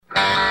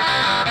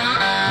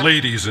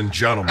Ladies and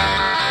gentlemen,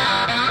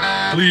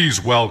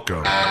 please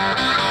welcome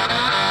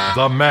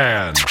the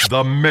man,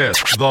 the myth,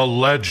 the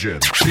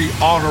legend, the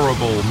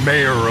Honorable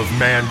Mayor of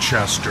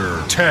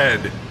Manchester,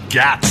 Ted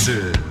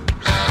Gatsas.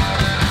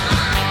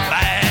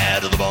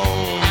 Bad to the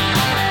bone,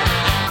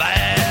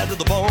 bad to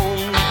the bone.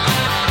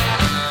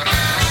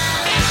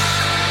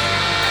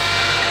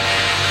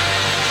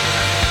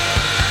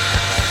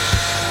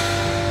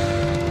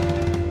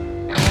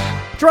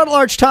 Toronto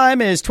Large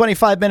time is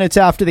 25 minutes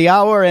after the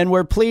hour, and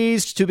we're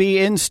pleased to be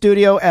in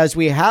studio, as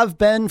we have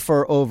been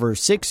for over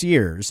 6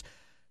 years,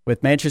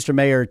 with Manchester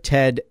Mayor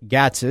Ted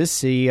Gatsas.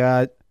 He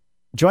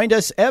joined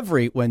us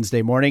every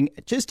Wednesday morning,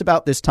 just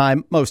about this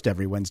time, most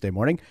every Wednesday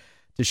morning,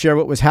 to share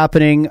what was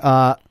happening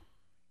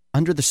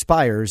under the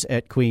spires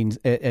at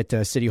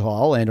City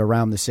Hall and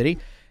around the city.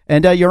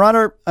 And, Your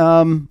Honor,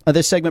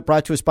 this segment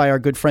brought to us by our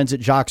good friends at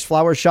Jacques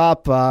Flower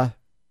Shop.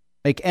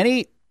 Make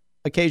any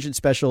occasion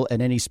special and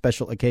any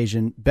special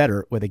occasion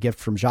better with a gift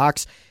from Jacques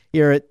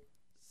here at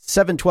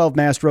 712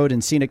 Mast Road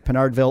in scenic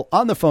Pinardville,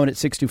 on the phone at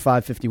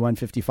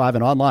 625-5155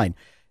 and online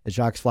at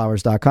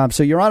jacquesflowers.com.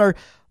 So, Your Honor,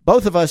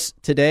 both of us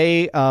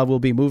today will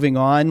be moving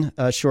on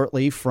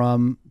shortly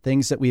from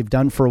things that we've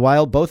done for a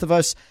while. Both of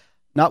us,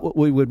 not what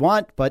we would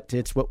want, but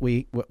it's what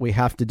we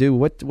have to do.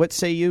 What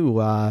say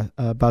you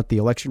about the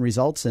election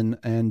results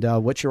and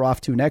what you're off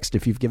to next,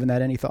 if you've given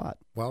that any thought?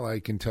 Well, I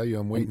can tell you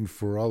I'm waiting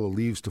for all the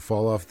leaves to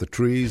fall off the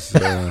trees.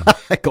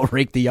 Go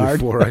rake the yard.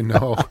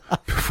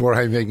 Before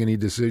I make any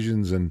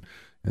decisions. And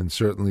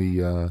certainly,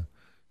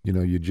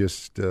 you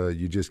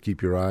just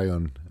keep your eye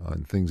on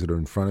things that are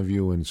in front of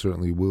you, and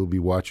certainly we'll be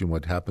watching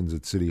what happens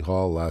at City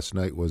Hall. Last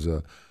night was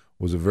a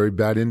very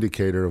bad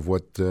indicator of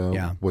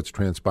what's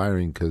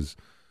transpiring, because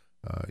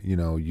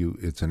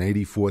it's an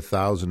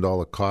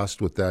 $84,000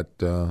 cost with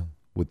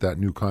that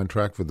new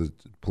contract for the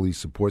police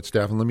support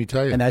staff. And let me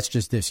tell you, and that's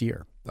just this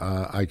year.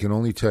 I can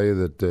only tell you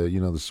that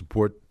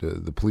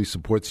the police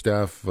support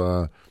staff.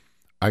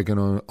 I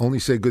can only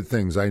say good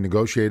things. I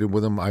negotiated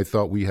with them. I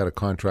thought we had a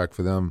contract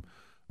for them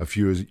a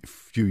few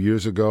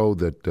years ago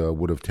that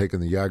would have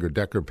taken the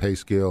Yager-Decker pay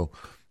scale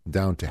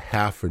down to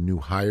half for new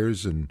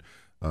hires, and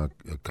a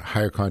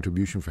higher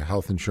contribution for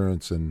health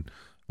insurance. And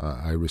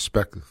I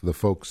respect the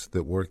folks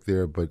that work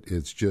there, but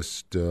it's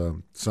just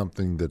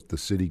something that the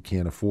city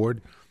can't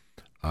afford.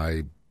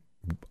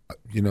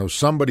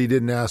 Somebody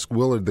didn't ask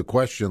Willard the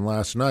question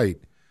last night,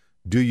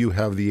 do you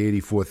have the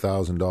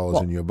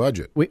 $84,000 in your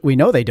budget? We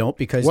know they don't,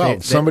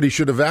 because somebody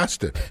should have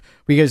asked it.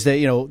 Because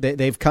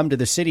they've come to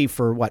the city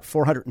for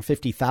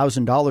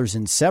 $450,000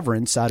 in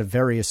severance out of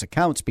various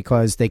accounts,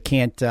 because they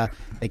can't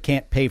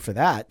pay for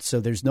that. So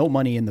there's no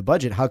money in the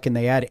budget. How can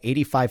they add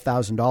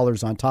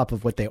 $85,000 on top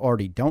of what they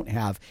already don't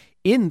have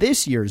in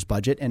this year's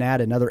budget and add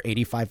another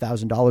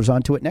 $85,000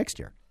 onto it next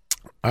year?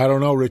 I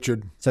don't know,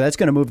 Richard. So that's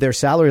going to move their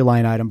salary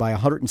line item by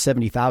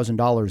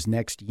 $170,000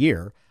 next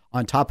year,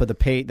 on top of the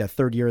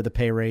third year of the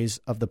pay raise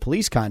of the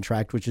police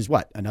contract, which is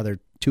another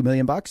 $2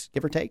 million,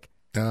 give or take?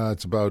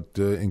 It's about,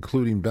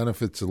 including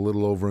benefits, a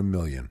little over $1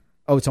 million.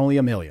 Oh, it's only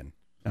 $1 million.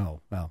 Oh,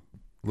 well.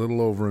 A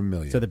little over $1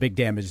 million. So the big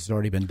damage has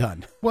already been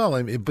done.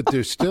 Well, but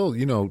there's still,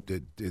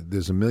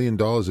 there's $1 million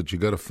that you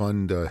got to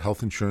fund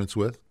health insurance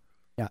with.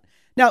 Yeah.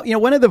 Now,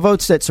 one of the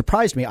votes that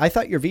surprised me, I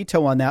thought your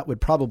veto on that would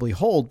probably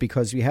hold,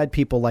 because you had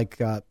people like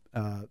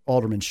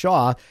Alderman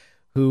Shaw,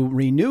 who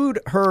renewed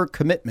her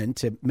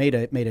commitment, made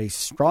a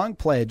strong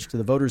pledge to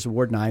the voters of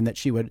Ward 9 that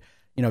she would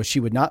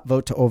not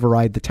vote to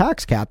override the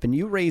tax cap. And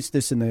you raised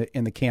this in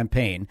the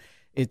campaign.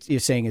 You're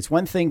saying it's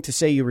one thing to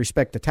say you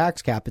respect the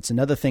tax cap. It's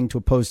another thing to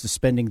oppose the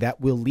spending that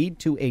will lead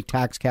to a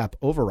tax cap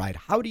override.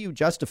 How do you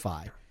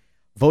justify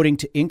voting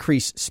to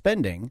increase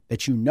spending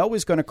that you know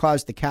is going to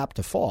cause the cap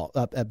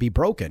to be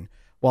broken,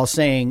 while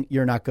saying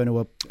you're not going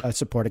to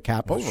support a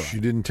cap override? She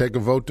didn't take a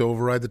vote to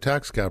override the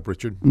tax cap,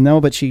 Richard. No,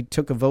 but she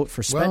took a vote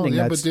for spending.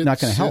 That's not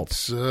going to help.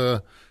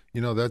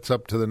 That's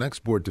up to the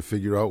next board to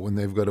figure out when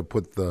they've got to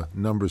put the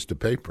numbers to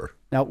paper.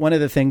 Now, one of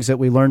the things that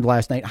we learned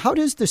last night, how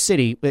does the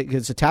city,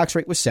 because the tax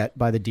rate was set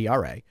by the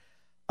DRA,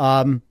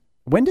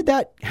 when did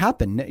that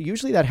happen?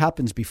 Usually that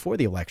happens before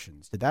the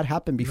elections. Did that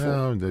happen before?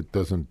 No, that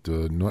doesn't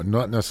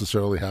not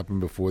necessarily happen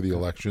before the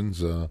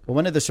elections. Well,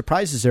 one of the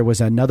surprises there was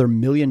another $1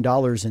 million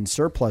in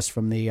surplus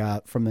from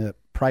the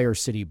prior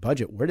city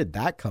budget. Where did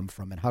that come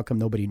from, and how come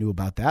nobody knew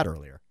about that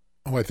earlier?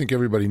 Oh, I think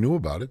everybody knew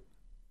about it.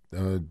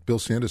 Bill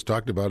Sanders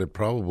talked about it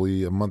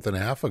probably a month and a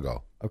half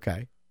ago.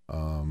 Okay.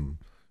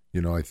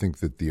 I think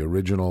that the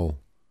original,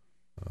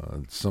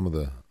 some of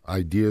the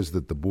ideas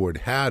that the board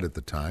had at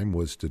the time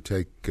was to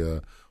take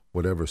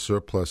whatever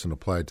surplus and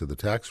apply it to the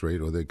tax rate,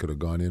 or they could have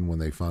gone in when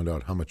they found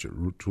out how much it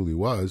truly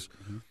was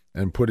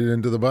and put it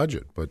into the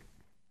budget. But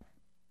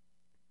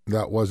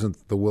that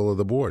wasn't the will of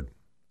the board.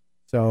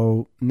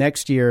 So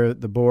next year,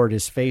 the board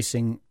is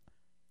facing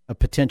a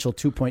potential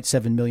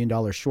 $2.7 million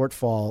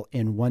shortfall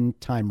in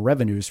one-time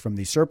revenues from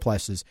these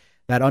surpluses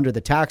that under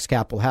the tax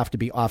cap will have to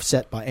be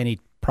offset by any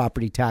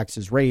property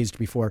taxes raised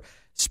before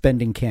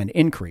spending can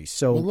increase.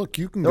 So look,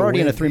 you can they're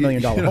already in a $3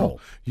 million hole.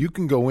 You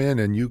can go in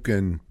and you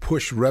can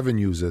push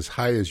revenues as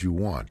high as you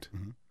want.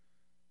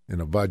 in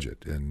a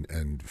budget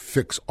and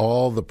fix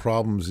all the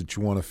problems that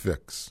you want to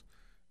fix.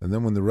 And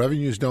then when the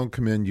revenues don't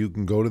come in, you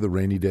can go to the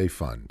rainy day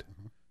fund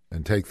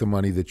and take the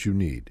money that you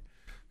need.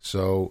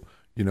 So,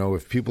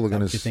 if people are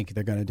going to... you think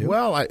they're going to do?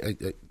 Well, I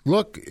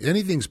look,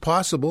 anything's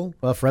possible.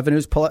 Well, if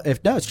revenues pull up...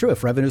 it's true.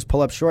 If revenues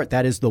pull up short,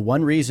 that is the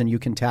one reason you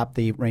can tap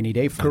the rainy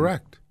day fund.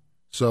 Correct.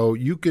 So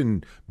you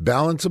can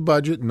balance a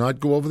budget,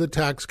 not go over the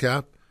tax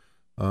cap,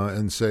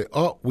 and say,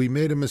 oh, we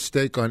made a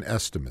mistake on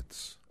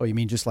estimates. Oh, you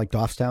mean just like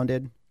Doffstown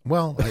did?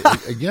 Well,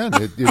 again,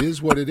 it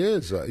is what it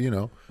is,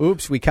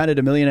 Oops, we counted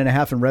 $1.5 million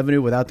in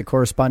revenue without the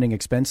corresponding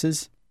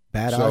expenses.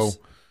 Bad us. So,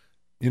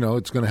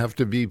 it's going to have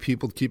to be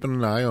people keeping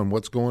an eye on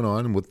what's going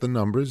on with the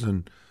numbers.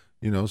 And,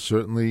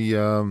 certainly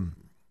at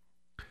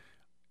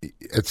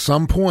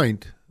some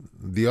point,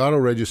 the auto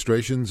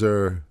registrations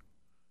are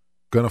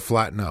going to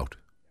flatten out.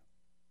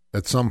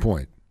 At some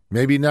point.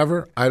 Maybe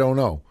never, I don't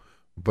know.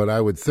 But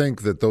I would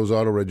think that those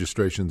auto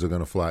registrations are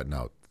going to flatten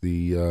out.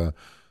 The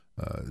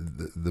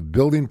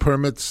building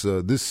permits,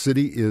 this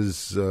city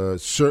is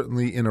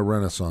certainly in a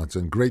renaissance,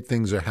 and great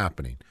things are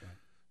happening.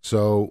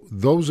 So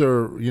those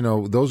are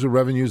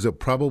revenues that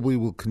probably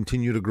will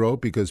continue to grow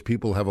because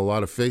people have a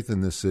lot of faith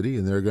in this city,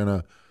 and they're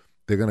gonna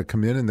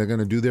come in and they're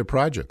gonna do their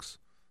projects.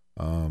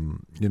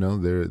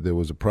 There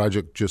was a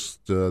project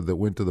just that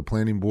went to the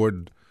planning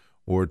board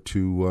or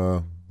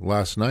to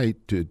last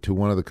night to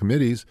one of the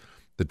committees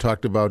that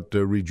talked about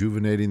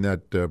rejuvenating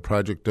that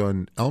project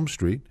on Elm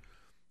Street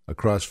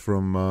across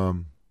from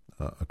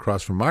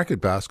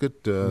Market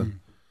Basket,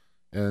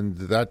 and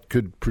that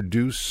could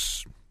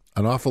produce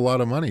an awful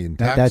lot of money in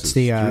taxes. That's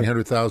the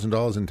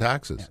 $300,000 in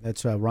taxes. Yeah,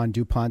 that's Ron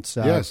DuPont's.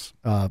 Yes.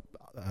 I'll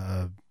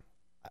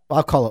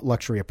call it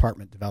luxury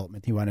apartment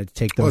development. He wanted to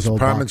take those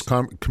old apartments,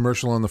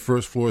 commercial on the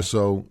first floor.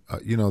 So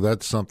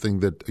that's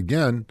something that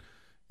again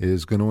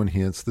is going to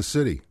enhance the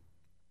city.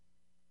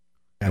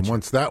 Gotcha. And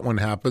once that one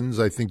happens,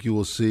 I think you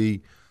will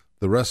see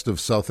the rest of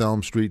South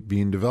Elm Street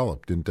being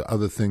developed into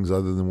other things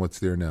other than what's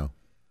there now.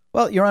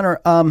 Well, Your Honor,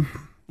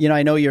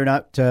 I know you're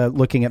not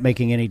looking at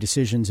making any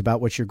decisions about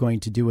what you're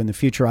going to do in the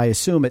future. I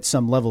assume at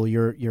some level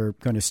you're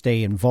going to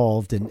stay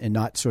involved and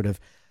not sort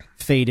of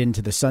fade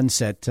into the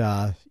sunset,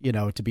 to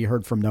be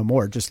heard from no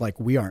more, just like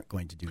we aren't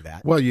going to do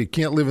that. Well, you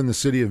can't live in the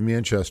city of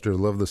Manchester,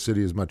 love the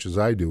city as much as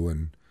I do,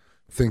 and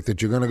think that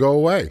you're going to go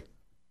away.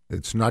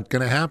 It's not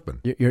going to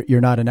happen.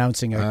 You're not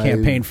announcing a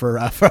campaign for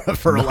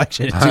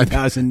election in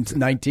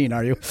 2019,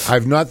 are you?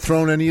 I've not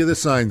thrown any of the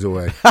signs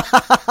away.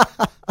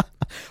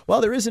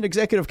 Well, there is an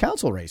executive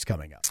council race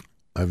coming up.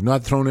 I've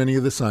not thrown any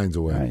of the signs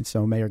away. All right,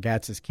 so Mayor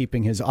Gatsas is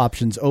keeping his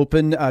options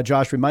open.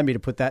 Josh, remind me to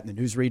put that in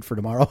the newsread for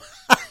tomorrow.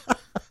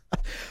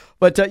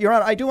 But, Your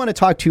Honor, I do want to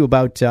talk to you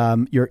about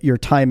your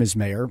time as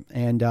mayor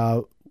and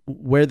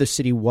where the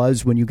city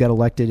was when you got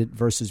elected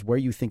versus where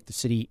you think the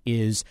city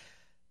is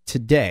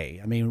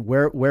today. I mean,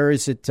 where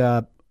is it,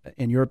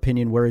 in your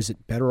opinion, where is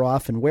it better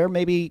off, and where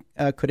maybe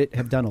could it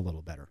have done a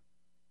little better?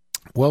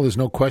 Well, there's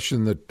no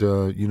question that,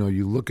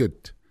 you look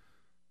at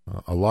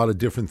a lot of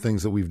different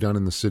things that we've done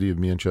in the city of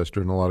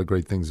Manchester, and a lot of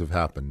great things have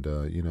happened.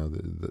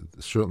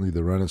 Certainly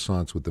the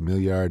Renaissance with the Mill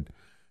Yard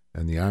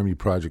and the Army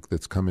project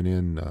that's coming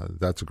in,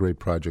 that's a great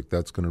project.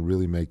 That's going to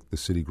really make the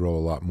city grow a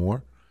lot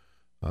more.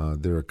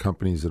 There are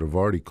companies that have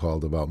already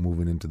called about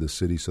moving into the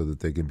city so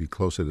that they can be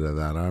closer to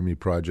that Army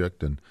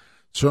project, and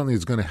certainly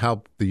it's going to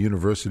help the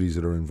universities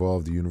that are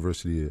involved, the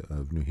University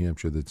of New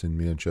Hampshire that's in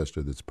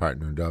Manchester that's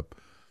partnered up.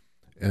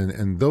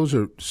 And those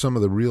are some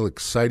of the real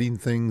exciting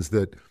things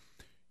that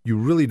you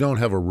really don't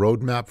have a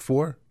roadmap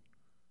for,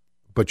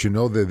 but you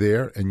know they're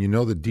there, and you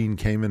know that Dean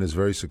Kamen is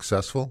very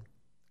successful,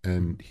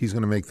 and he's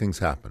going to make things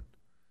happen.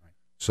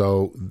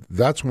 So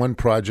that's one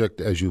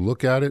project as you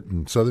look at it,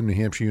 and Southern New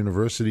Hampshire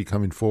University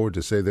coming forward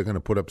to say they're going to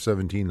put up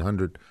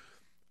 1,700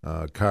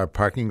 car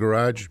parking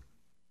garage.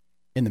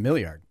 In the Mill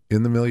Yard.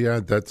 In the Mill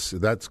Yard, that's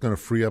going to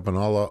free up an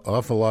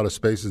awful lot of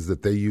spaces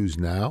that they use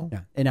now.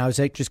 Yeah. And now is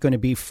that just going to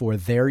be for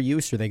their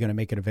use, or are they going to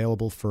make it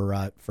available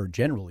for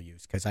general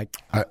use? Because I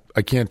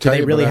can't tell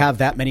you. Do they really have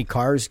that many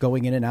cars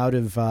going in and out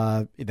of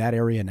that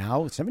area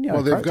now?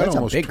 700 cars, that's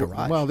a big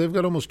garage. Well, they've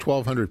got almost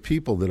 1,200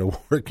 people that are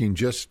working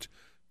just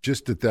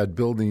at that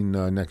building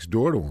next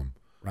door to them.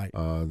 Right.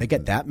 They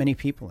get that many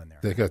people in there.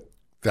 They got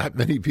that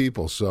many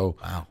people. So,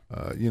 wow.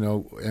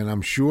 And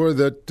I'm sure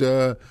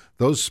that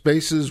those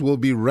spaces will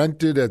be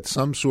rented at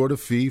some sort of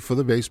fee for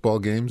the baseball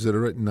games that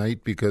are at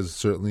night, because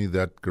certainly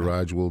that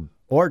garage will.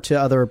 Or to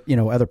other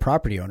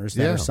property owners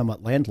that are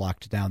somewhat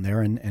landlocked down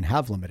there and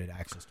have limited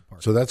access to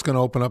parking. So that's going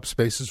to open up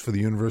spaces for the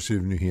University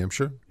of New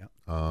Hampshire.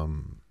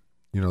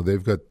 Yep.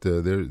 They've got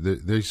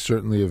they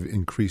certainly have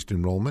increased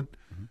enrollment.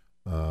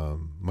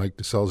 Mm-hmm. Mike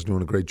DeSalle's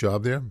doing a great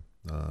job there.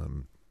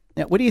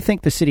 Now, what do you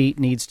think the city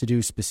needs to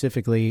do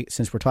specifically,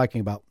 since we're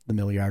talking about the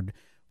Mill Yard,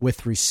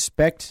 with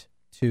respect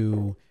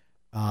to,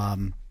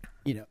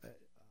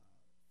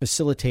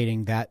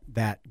 facilitating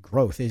that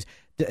growth?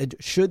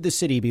 Should the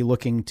city be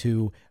looking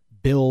to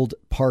build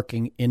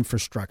parking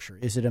infrastructure?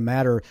 Is it a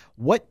matter,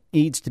 what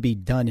needs to be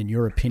done, in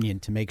your opinion,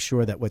 to make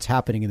sure that what's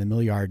happening in the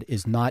Mill Yard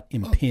is not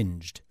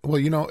impinged?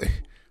 Well,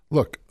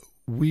 look,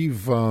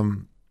 we've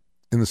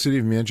in the city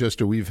of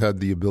Manchester, we've had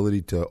the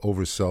ability to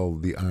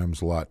oversell the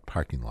Arms Lot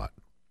parking lot.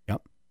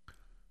 Yep.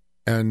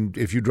 And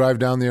if you drive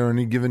down there on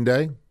any given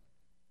day,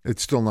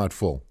 it's still not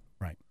full.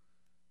 Right.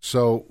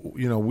 So,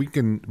 we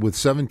can, with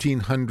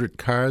 1,700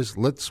 cars,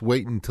 let's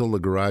wait until the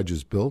garage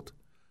is built,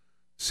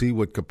 see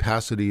what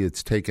capacity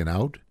it's taken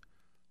out,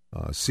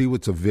 see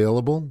what's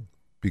available,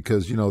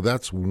 because,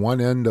 that's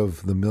one end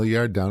of the mill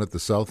yard down at the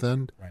south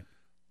end. Right.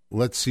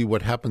 Let's see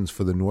what happens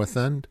for the north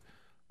end.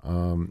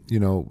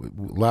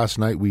 Last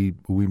night we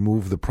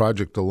moved the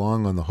project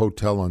along on the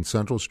hotel on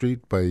Central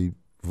Street by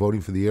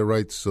voting for the air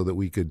rights so that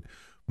we could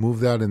move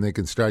that, and they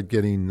can start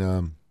getting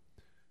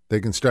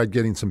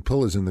some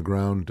pillars in the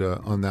ground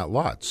on that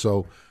lot.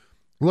 So,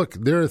 look,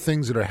 there are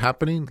things that are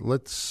happening.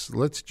 Let's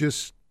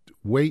just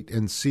wait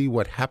and see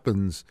what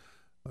happens.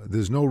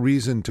 There's no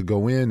reason to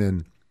go in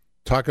and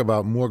talk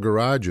about more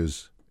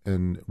garages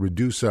and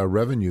reduce our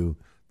revenue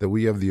that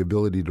we have the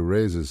ability to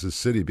raise as a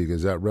city,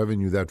 because that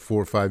revenue, that $4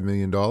 or $5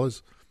 million,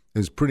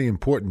 is pretty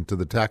important to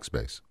the tax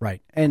base.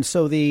 Right. And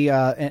so the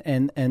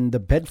and the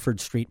Bedford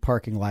Street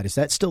parking lot, is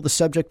that still the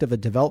subject of a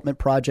development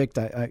project?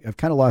 I've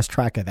kind of lost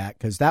track of that,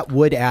 because that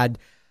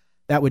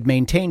would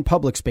maintain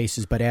public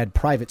spaces but add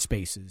private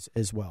spaces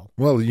as well.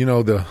 Well,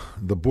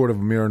 the Board of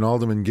Mayor and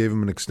Aldermen gave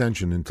them an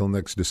extension until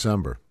next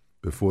December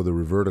before the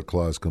reverter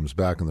clause comes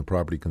back and the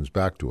property comes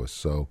back to us.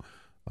 So,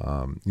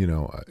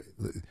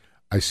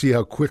 I see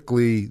how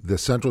quickly the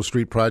Central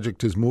Street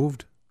project has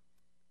moved,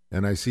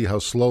 and I see how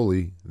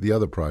slowly the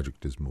other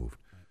project has moved.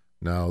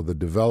 Now, the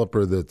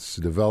developer that's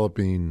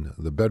developing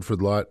the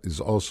Bedford lot is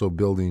also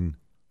building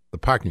the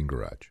parking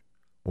garage,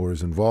 or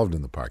is involved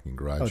in the parking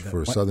garage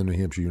for Southern New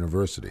Hampshire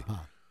University. Huh.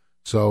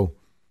 So,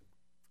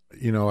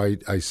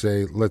 I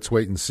say let's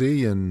wait and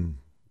see, and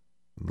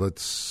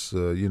let's,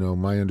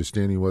 my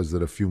understanding was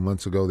that a few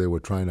months ago they were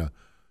trying to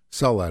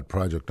sell that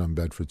project on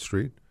Bedford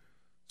Street.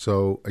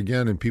 So,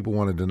 again, and people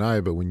want to deny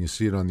it, but when you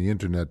see it on the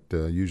internet,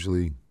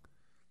 usually,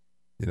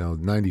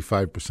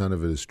 95%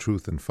 of it is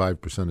truth and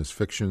 5% is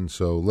fiction.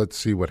 So let's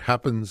see what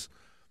happens.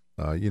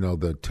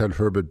 The Ted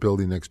Herbert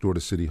building next door to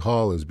City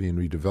Hall is being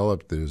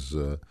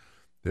redeveloped.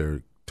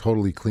 They're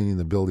totally cleaning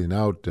the building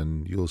out,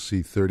 and you'll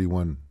see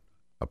 31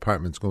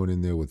 apartments going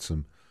in there with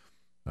some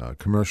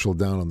commercial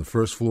down on the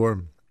first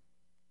floor.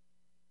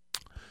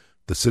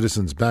 The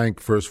Citizens Bank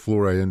first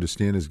floor, I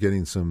understand, is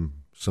getting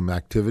some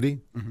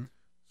activity. Mm-hmm.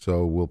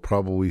 So we'll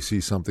probably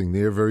see something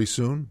there very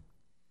soon.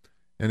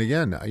 And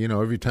again,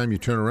 every time you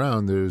turn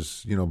around,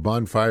 there's,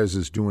 Bonfires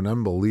is doing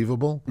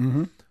unbelievable.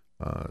 Mm-hmm.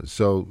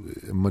 So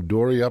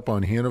Midori up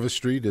on Hanover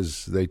Street,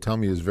 they tell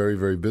me, is very,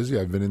 very busy.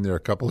 I've been in there a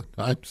couple of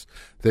times.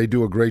 They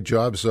do a great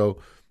job. So,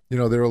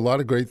 there are a lot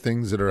of great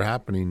things that are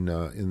happening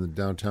in the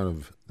downtown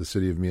of the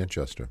city of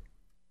Manchester.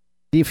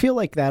 Do you feel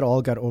like that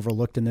all got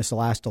overlooked in this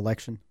last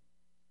election?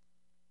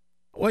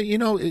 Well,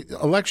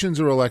 elections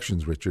are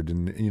elections, Richard,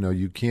 and,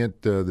 you can't,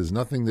 there's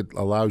nothing that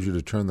allows you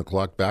to turn the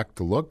clock back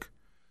to look.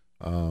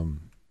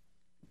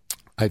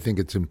 I think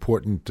it's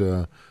important.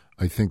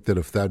 I think that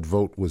if that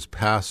vote was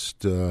passed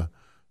to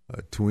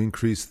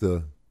increase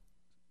the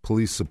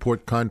police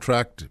support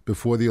contract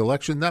before the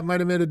election, that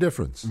might have made a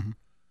difference,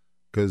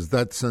 because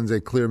that sends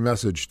a clear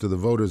message to the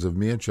voters of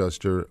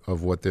Manchester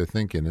of what they're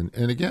thinking.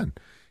 And again,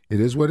 it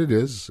is what it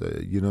is.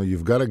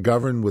 You've got to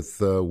govern with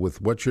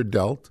what you're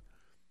dealt.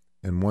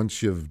 And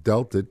once you've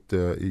dealt it,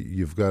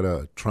 you've got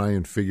to try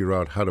and figure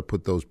out how to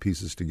put those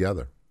pieces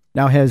together.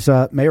 Now, has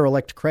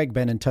Mayor-elect Craig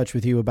been in touch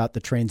with you about the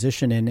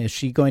transition, and are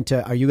you going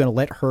to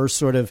let her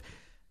sort of,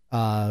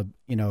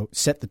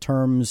 set the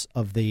terms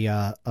of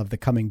the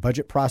coming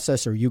budget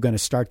process, or are you going to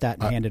start that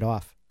and hand it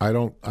off?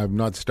 I've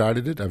not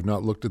started it. I've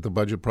not looked at the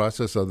budget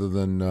process other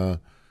than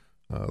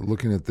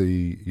looking at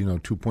the,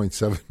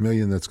 $2.7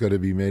 million that's got to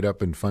be made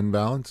up in fund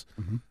balance,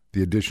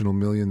 the additional $1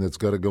 million that's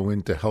got to go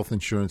into health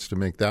insurance to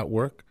make that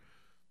work,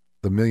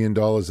 the $1 million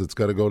that's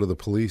got to go to the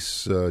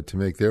police to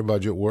make their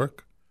budget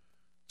work.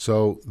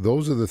 So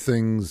those are the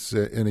things.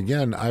 And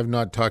again, I've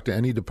not talked to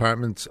any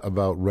departments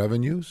about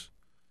revenues.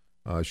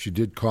 She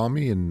did call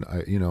me, and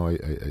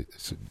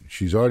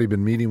she's already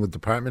been meeting with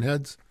department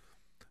heads.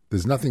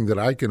 There's nothing that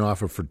I can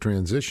offer for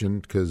transition,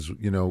 because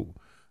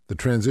the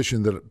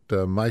transition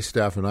that my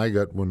staff and I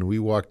got when we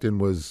walked in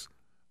was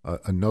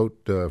a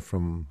note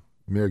from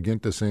Mayor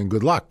Ginta saying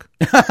good luck.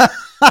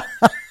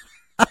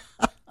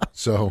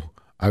 So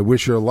I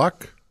wish her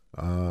luck.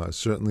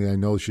 Certainly, I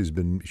know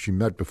she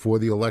met before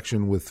the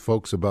election with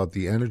folks about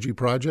the energy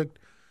project.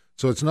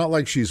 So it's not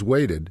like she's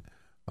waited.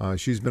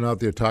 She's been out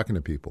there talking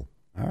to people.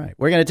 All right.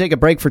 We're going to take a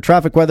break for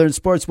traffic, weather, and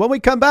sports. When we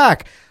come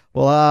back,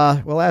 we'll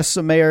ask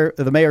the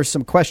mayor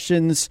some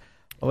questions.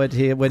 What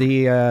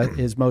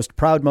his most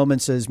proud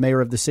moments as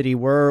mayor of the city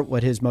were,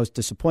 what his most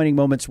disappointing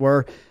moments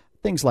were,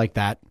 things like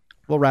that.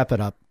 We'll wrap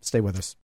it up. Stay with us.